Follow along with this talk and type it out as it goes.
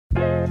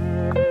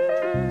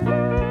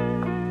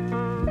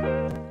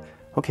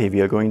Okay,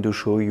 we are going to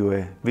show you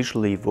a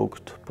visually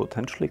evoked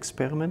potential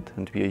experiment,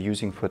 and we are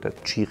using for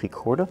that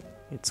g.RECORDER.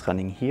 It's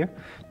running here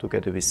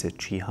together with a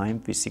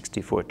g.HIMP with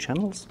 64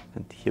 channels,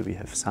 and here we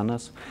have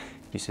Sanas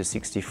with a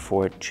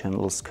 64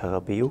 channels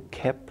Carabeo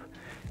cap,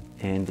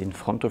 and in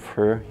front of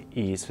her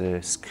is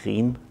a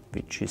screen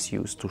which is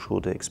used to show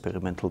the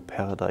experimental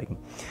paradigm.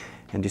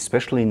 And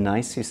especially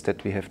nice is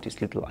that we have this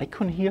little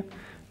icon here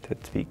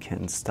that we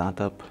can start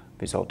up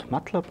without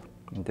MATLAB,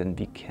 and then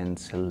we can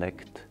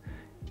select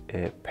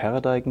a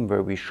paradigm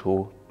where we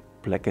show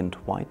black and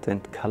white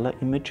and color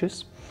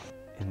images,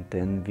 and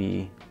then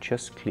we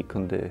just click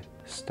on the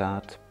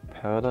start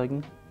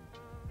paradigm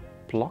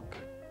block.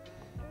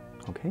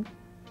 Okay,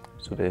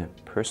 so the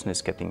person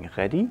is getting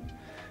ready,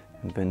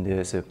 and when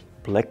there's a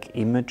black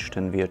image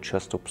then we are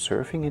just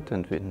observing it,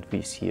 and when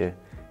we see a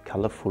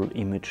colorful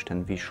image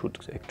then we should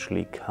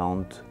actually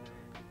count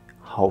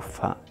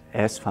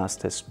as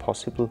fast as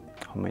possible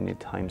how many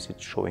times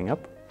it's showing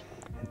up.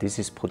 And this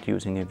is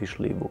producing a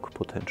visually evoked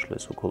potential, a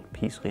so-called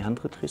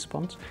P300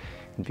 response.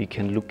 And we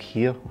can look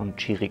here on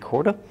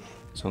g.RECORDER.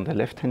 So on the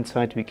left-hand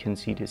side we can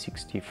see the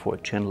 64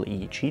 channel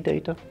EEG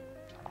data,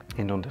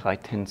 and on the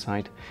right-hand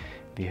side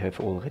we have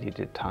already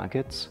the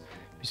targets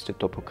with the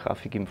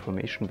topographic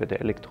information where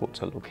the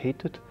electrodes are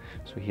located.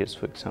 So here's,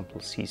 for example,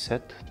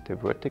 CZ, the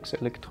vertex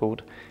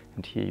electrode,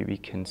 and here we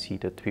can see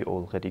that we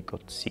already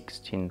got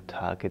 16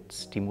 target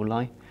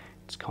stimuli.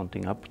 It's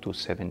counting up to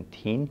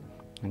 17.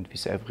 And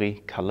with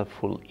every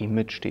colorful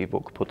image, the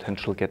evoked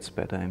potential gets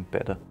better and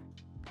better.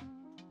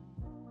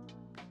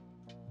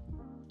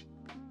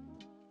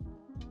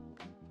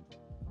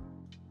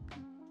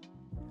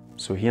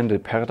 So here on the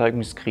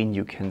paradigm screen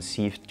you can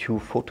see two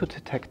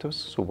photodetectors.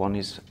 So one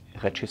is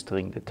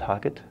registering the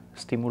target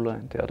stimuli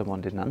and the other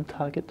one the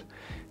non-target.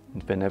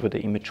 And whenever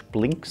the image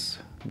blinks,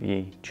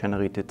 we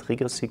generate a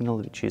trigger signal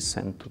which is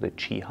sent to the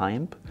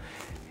g.HIMP,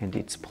 and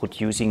it's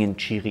producing in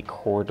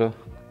g.RECORDER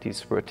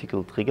this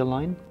vertical trigger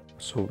line.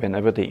 So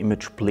whenever the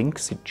image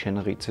blinks, it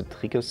generates a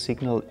trigger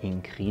signal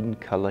in green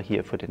color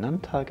here for the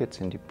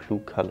non-targets and the blue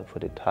color for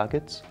the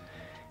targets.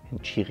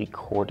 And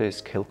g.RECORDER is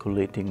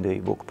calculating the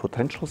evoked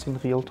potentials in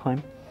real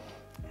time.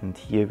 And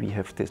here we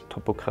have the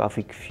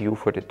topographic view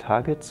for the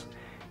targets.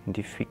 And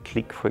if we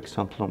click, for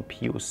example, on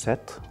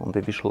POZ on the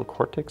visual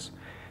cortex,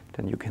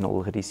 then you can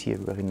already see a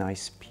very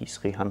nice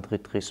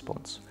P300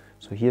 response.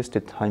 So here's the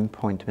time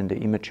point when the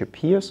image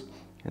appears,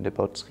 and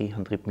about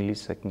 300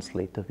 milliseconds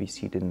later we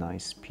see the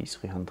nice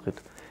P300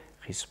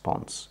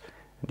 response.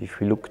 And if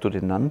we look to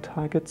the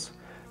non-targets,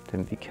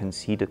 then we can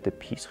see that the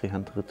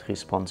P300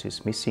 response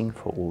is missing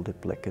for all the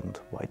black and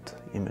white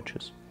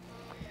images.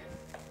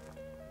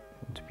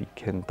 And we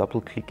can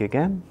double click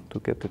again to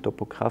get the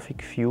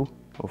topographic view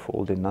of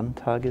all the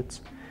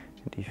non-targets.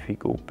 And if we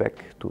go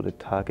back to the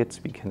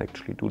targets, we can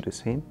actually do the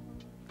same.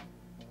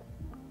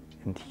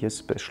 And here,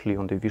 especially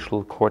on the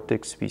visual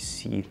cortex, we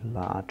see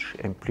large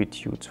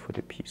amplitudes for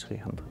the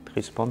P300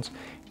 response.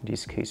 In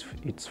this case,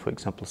 it's, for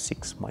example,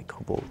 6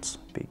 microvolts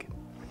big.